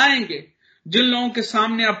سنائیں گے، جن لوگوں کے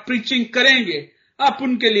سامنے آپ پریچنگ کریں گے، آپ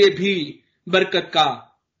ان کے لیے بھی برکت کا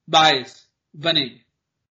باعث بنیں گے.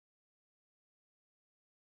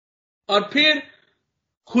 اور پھر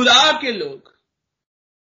خدا کے لوگ،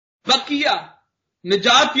 بقیہ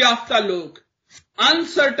نجات یافتہ لوگ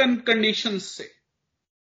انسرٹن کنڈیشنز سے،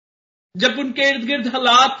 جب ان کے ارد گرد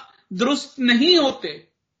حالات درست نہیں ہوتے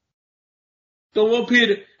تو وہ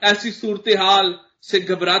پھر ایسی صورتحال سے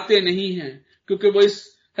گھبراتے نہیں ہیں، کیونکہ وہ اس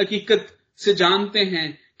حقیقت سے جانتے ہیں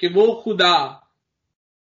کہ وہ خدا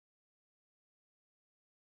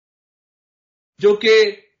جو کہ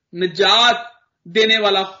نجات دینے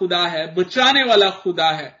والا خدا ہے، بچانے والا خدا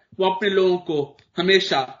ہے، وہ اپنے لوگوں کو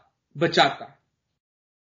ہمیشہ بچاتا ہے.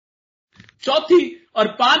 چوتھی اور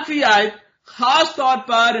پانچویں آیت خاص طور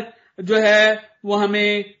پر جو ہے وہ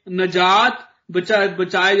ہمیں نجات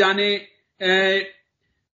بچائے جانے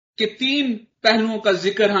کے 3 پہلوؤں کا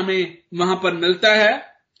ذکر ہمیں وہاں پر ملتا ہے.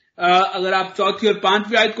 اگر آپ چوتھی اور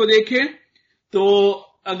پانچویں آیت کو دیکھیں تو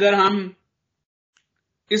اگر ہم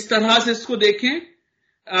اس طرح سے اس کو دیکھیں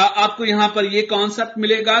آپ کو یہاں پر یہ کانسیپٹ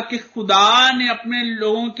ملے گا کہ خدا نے اپنے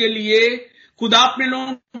لوگوں کے لیے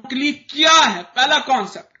کیا ہے. پہلا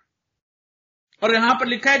کانسیپٹ، اور یہاں پر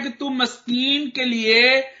لکھا ہے کہ تم مسکین کے لیے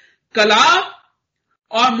کلا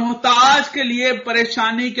اور محتاج کے لیے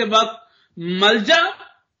پریشانی کے وقت ملجا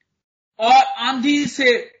اور آندھی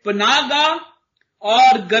سے پناہ گاہ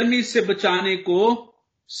اور گرمی سے بچانے کو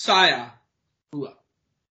سایہ ہوا.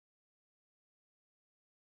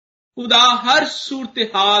 خدا ہر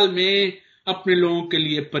صورتحال میں اپنے لوگوں کے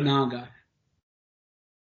لیے پناہ گاہ ہے.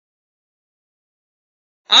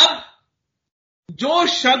 اب جو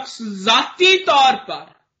شخص ذاتی طور پر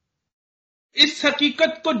اس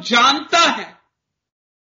حقیقت کو جانتا ہے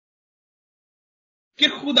کہ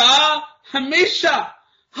خدا ہمیشہ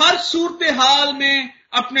ہر صورتحال میں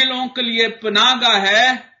اپنے لوگوں کے لیے پناہ گاہ ہے،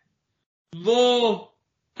 وہ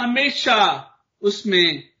ہمیشہ اس میں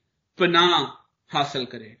پناہ حاصل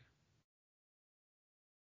کرے گا.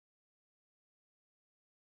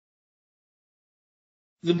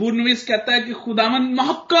 زبور نویس کہتا ہے کہ خداوند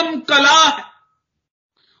محکم کلا ہے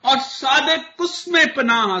اور صادق اس میں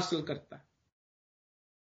پناہ حاصل کرتا ہے.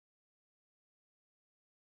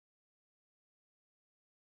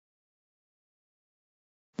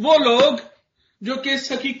 وہ لوگ جو کہ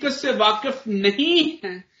اس حقیقت سے واقف نہیں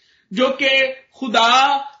ہیں، جو کہ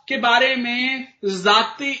خدا کے بارے میں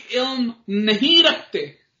ذاتی علم نہیں رکھتے،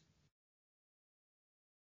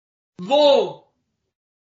 وہ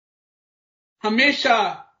ہمیشہ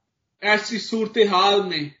ایسی صورتحال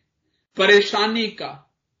میں پریشانی کا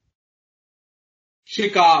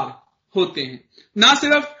شکار ہوتے ہیں. نہ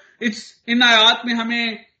صرف ان آیات میں ہمیں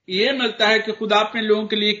یہ ملتا ہے کہ خدا اپنے لوگوں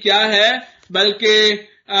کے لیے کیا ہے، بلکہ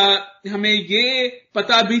ہمیں یہ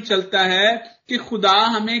پتہ بھی چلتا ہے کہ خدا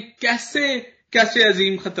ہمیں کیسے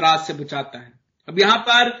عظیم خطرات سے بچاتا ہے. اب یہاں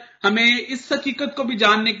پر ہمیں اس حقیقت کو بھی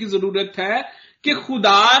جاننے کی ضرورت ہے کہ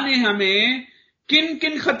خدا نے ہمیں کن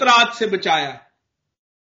کن خطرات سے بچایا.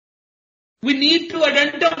 We need to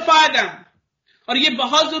identify them. اور یہ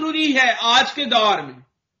بہت ضروری ہے آج کے دور میں.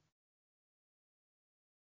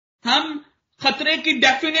 ہم خطرے کی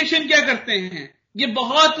ڈیفینیشن کیا کرتے ہیں، یہ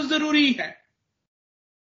بہت ضروری ہے.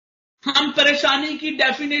 ہم پریشانی کی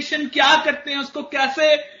ڈیفینیشن کیا کرتے ہیں، اس کو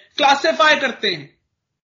کیسے کلاسیفائی کرتے ہیں.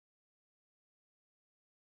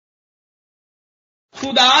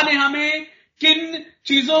 خدا نے ہمیں کن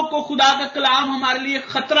چیزوں کو خدا کا کلام ہمارے لیے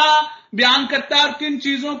خطرہ بیان کرتا ہے اور کن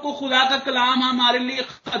چیزوں کو خدا کا کلام ہمارے لیے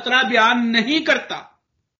خطرہ بیان نہیں کرتا.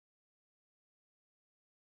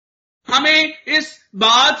 ہمیں اس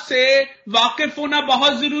بات سے واقف ہونا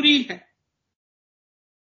بہت ضروری ہے.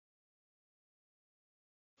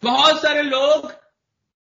 بہت سارے لوگ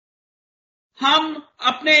ہم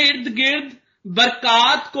اپنے ارد گرد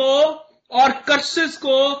برکات کو اور کرسز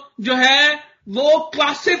کو جو ہے وہ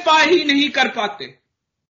کلاسیفائی ہی نہیں کر پاتے.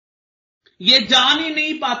 یہ جان ہی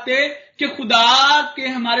نہیں پاتے کہ خدا کے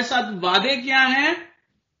ہمارے ساتھ وعدے کیا ہیں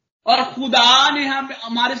اور خدا نے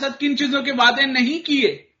ہمارے ساتھ کن چیزوں کے وعدے نہیں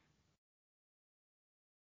کیے.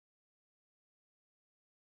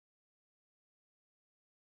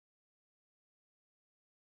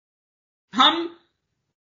 ہم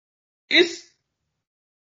اس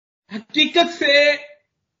حقیقت سے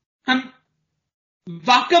ہم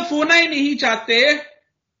واقف ہونا ہی نہیں چاہتے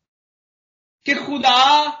کہ خدا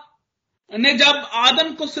نے جب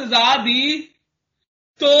آدم کو سزا دی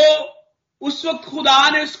تو اس وقت خدا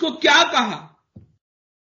نے اس کو کیا کہا.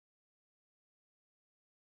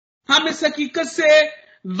 ہم اس حقیقت سے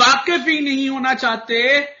واقف ہی نہیں ہونا چاہتے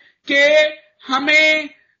کہ ہمیں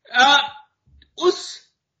اس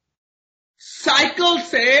سائیکل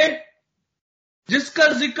سے جس کا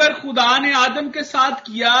ذکر خدا نے آدم کے ساتھ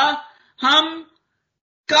کیا، ہم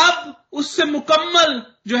کب اس سے مکمل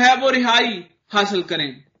جو ہے وہ رہائی حاصل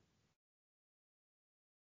کریں.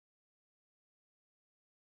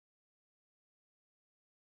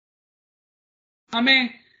 ہمیں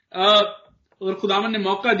اور خداوند نے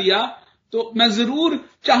موقع دیا تو میں ضرور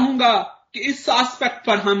چاہوں گا کہ اس آسپیکٹ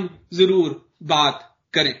پر ہم ضرور بات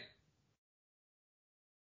کریں.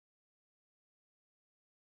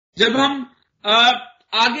 جب ہم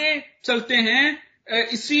آگے چلتے ہیں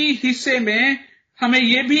اسی حصے میں ہمیں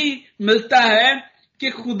یہ بھی ملتا ہے کہ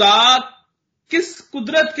خدا کس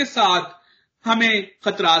قدرت کے ساتھ ہمیں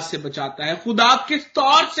خطرات سے بچاتا ہے، خدا کس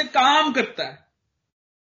طور سے کام کرتا ہے.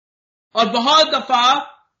 اور بہت دفعہ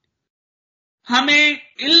ہمیں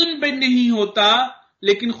علم بھی نہیں ہوتا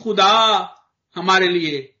لیکن خدا ہمارے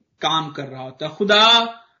لیے کام کر رہا ہوتا ہے. خدا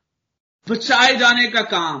بچائے جانے کا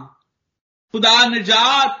کام، خدا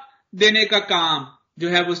نجات دینے کا کام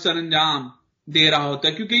جو ہے وہ سر انجام دے رہا ہوتا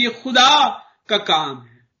ہے، کیونکہ یہ خدا کا کام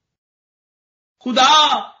ہے. خدا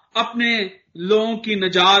اپنے لوگوں کی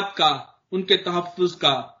نجات کا، ان کے تحفظ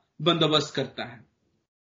کا بندوبست کرتا ہے.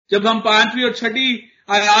 جب ہم 5ویں اور 6ٹھی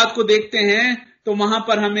آیات کو دیکھتے ہیں تو وہاں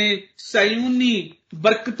پر ہمیں سیونی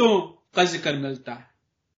برکتوں کا ذکر ملتا ہے.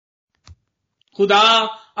 خدا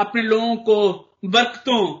اپنے لوگوں کو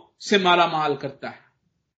برکتوں سے مالا مال کرتا ہے.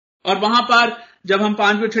 اور وہاں پر جب ہم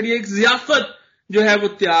 5ویں اور 6ٹھی ایک ضیافت جو ہے وہ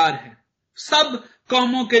تیار ہے، سب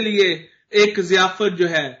قوموں کے لیے ایک ضیافت جو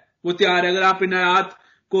ہے وہ تیار ہے. اگر آپ ان آیات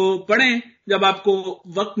کو پڑھیں جب آپ کو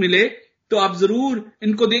وقت ملے تو آپ ضرور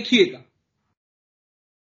ان کو دیکھیے گا.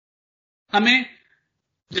 ہمیں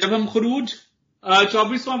جب ہم خروج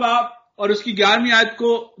 24واں باب اور اس کی 11ویں آیت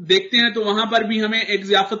کو دیکھتے ہیں تو وہاں پر بھی ہمیں ایک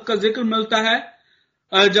ضیافت کا ذکر ملتا ہے.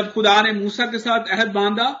 جب خدا نے موسیٰ کے ساتھ عہد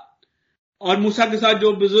باندھا اور موسیٰ کے ساتھ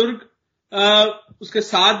جو بزرگ اس کے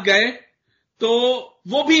ساتھ گئے تو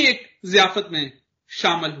وہ بھی ایک ضیافت میں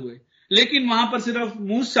شامل ہوئے، لیکن وہاں پر صرف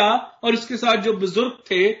موسیٰ اور اس کے ساتھ جو بزرگ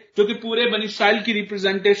تھے جو کہ پورے بنی اسرائیل کی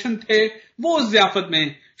ریپرزنٹیشن تھے وہ اس ضیافت میں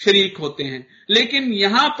شریک ہوتے ہیں. لیکن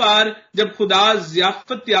یہاں پر جب خدا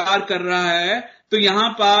ضیافت تیار کر رہا ہے تو یہاں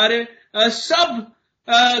پر سب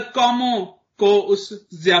قوموں کو اس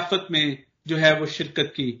ضیافت میں جو ہے وہ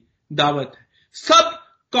شرکت کی دعوت ہے. سب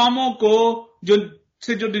قوموں کو جو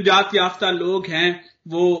نجات یافتہ لوگ ہیں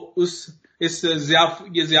وہ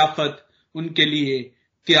یہ ضیافت ان کے لیے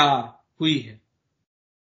تیار ہوئی ہے.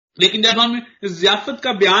 لیکن جب ہم اس ضیافت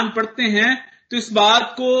کا بیان پڑھتے ہیں تو اس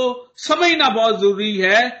بات کو سمجھنا بہت ضروری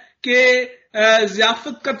ہے کہ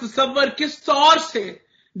ضیافت کا تصور کس طور سے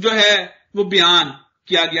جو ہے وہ بیان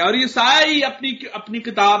کیا گیا، اور یسعیاہ ہی اپنی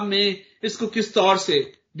کتاب میں اس کو کس طور سے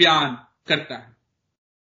بیان کرتا ہے.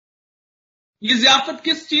 یہ ضیافت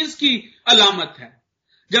کس چیز کی علامت ہے؟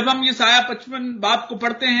 جب ہم یسعیاہ 55 باب کو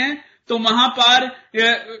پڑھتے ہیں تو وہاں پر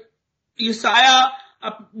یسعیاہ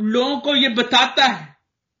لوگوں کو یہ بتاتا ہے،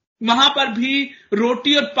 وہاں پر بھی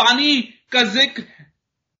روٹی اور پانی کا ذکر ہے.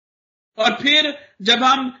 اور پھر جب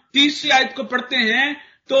ہم 30ویں آیت کو پڑھتے ہیں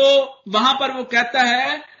تو وہاں پر وہ کہتا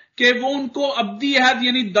ہے کہ وہ ان کو ابدی عہد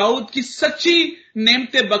یعنی داؤد کی سچی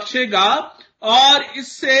نعمتیں بخشے گا اور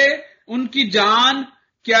اس سے ان کی جان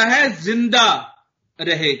کیا ہے، زندہ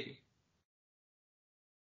رہے گی.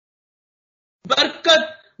 برکت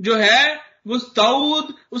جو ہے وہ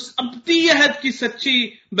داؤد اس ابدی عہد کی سچی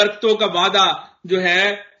برکتوں کا وعدہ جو ہے،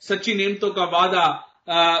 سچی نعمتوں کا وعدہ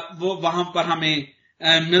وہ وہاں پر ہمیں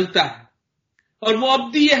ملتا ہے. اور وہ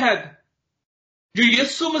ابدی عہد جو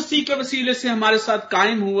یسوع مسیح کے وسیلے سے ہمارے ساتھ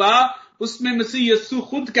قائم ہوا، اس میں مسیح یسوع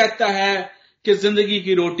خود کہتا ہے کہ زندگی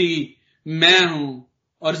کی روٹی میں ہوں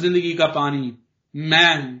اور زندگی کا پانی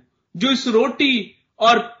میں ہوں. جو اس روٹی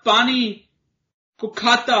اور پانی کو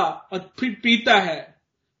کھاتا اور پھر پیتا ہے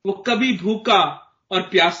وہ کبھی بھوکا اور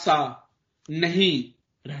پیاسا نہیں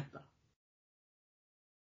رہتا.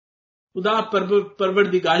 خدا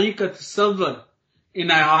پروردگاری کا تصور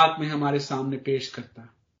ان آیات میں ہمارے سامنے پیش کرتا ہے.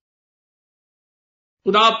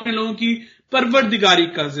 خدا اپنے لوگوں کی پروردگاری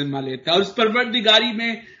کا ذمہ لیتا ہے اور اس پروردگاری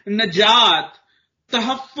میں نجات،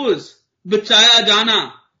 تحفظ، بچایا جانا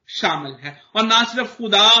شامل ہے. اور نہ صرف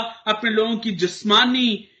خدا اپنے لوگوں کی جسمانی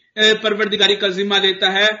پروردگاری کا ذمہ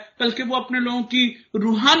لیتا ہے بلکہ وہ اپنے لوگوں کی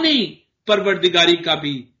روحانی پروردگاری کا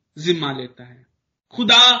بھی ذمہ لیتا ہے.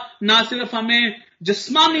 خدا نہ صرف ہمیں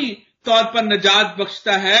جسمانی طور پر نجات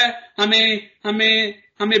بخشتا ہے،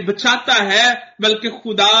 ہمیں بچاتا ہے، بلکہ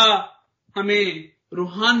خدا ہمیں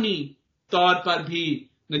روحانی طور پر بھی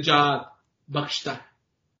نجات بخشتا ہے.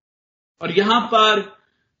 اور یہاں پر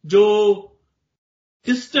جو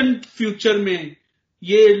ڈسٹنٹ فیوچر میں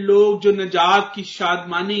یہ لوگ جو نجات کی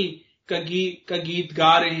شادمانی کا گیت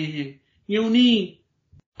گا رہے ہیں، یہ انہی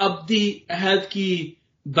ابدی عہد کی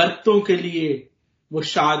برکتوں کے لیے وہ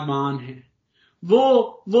شادمان ہیں.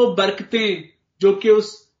 وہ برکتیں جو کہ اس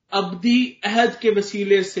ابدی عہد کے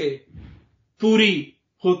وسیلے سے پوری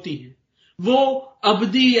ہوتی ہیں، وہ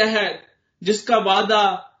ابدی عہد جس کا وعدہ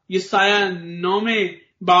یسعیاہ 9ویں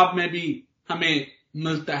باب میں بھی ہمیں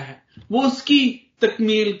ملتا ہے، وہ اس کی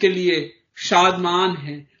تکمیل کے لیے شادمان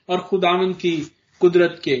ہیں اور خداوند کی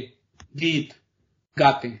قدرت کے گیت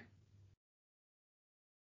گاتے ہیں.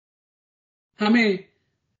 ہمیں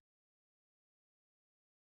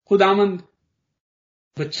خداوند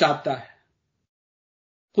بچاتا ہے،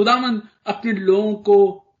 خداوند اپنے لوگوں کو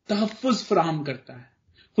تحفظ فراہم کرتا ہے،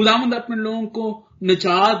 خداوند اپنے لوگوں کو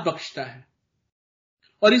نجات بخشتا ہے.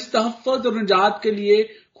 اور اس تحفظ اور نجات کے لیے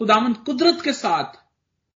خداوند قدرت کے ساتھ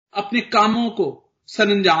اپنے کاموں کو سر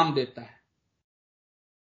انجام دیتا ہے.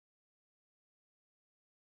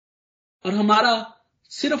 اور ہمارا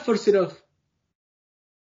صرف اور صرف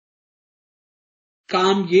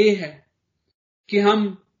کام یہ ہے کہ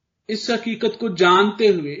ہم اس حقیقت کو جانتے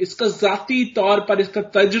ہوئے، اس کا ذاتی طور پر اس کا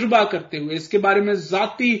تجربہ کرتے ہوئے، اس کے بارے میں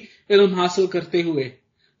ذاتی علم حاصل کرتے ہوئے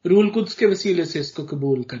روح القدس کے وسیلے سے اس کو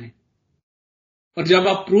قبول کریں. اور جب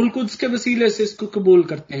آپ روح القدس کے وسیلے سے اس کو قبول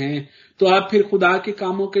کرتے ہیں تو آپ پھر خدا کے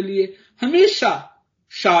کاموں کے لیے ہمیشہ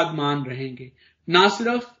شادمان رہیں گے، نہ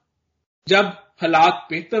صرف جب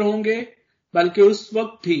حالات بہتر ہوں گے بلکہ اس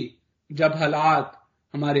وقت بھی جب حالات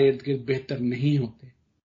ہمارے ارد گرد بہتر نہیں ہوتے.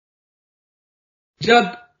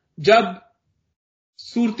 جب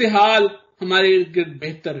صورتحال ہمارے ارد گرد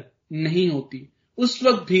بہتر نہیں ہوتی، اس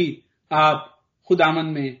وقت بھی آپ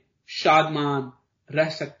خداوند میں شادمان رہ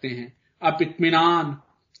سکتے ہیں، آپ اطمینان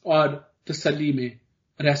اور تسلی میں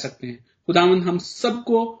رہ سکتے ہیں. خداوند ہم سب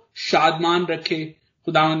کو شادمان رکھے،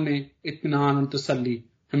 خداوند میں اطمینان اور تسلی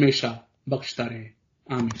ہمیشہ بخشتا رہے.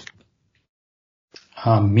 آمین.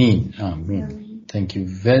 آمین. آمین. تھینک یو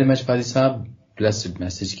ویری مچ قاری صاحب بلیسڈ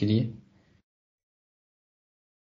میسج کے لیے.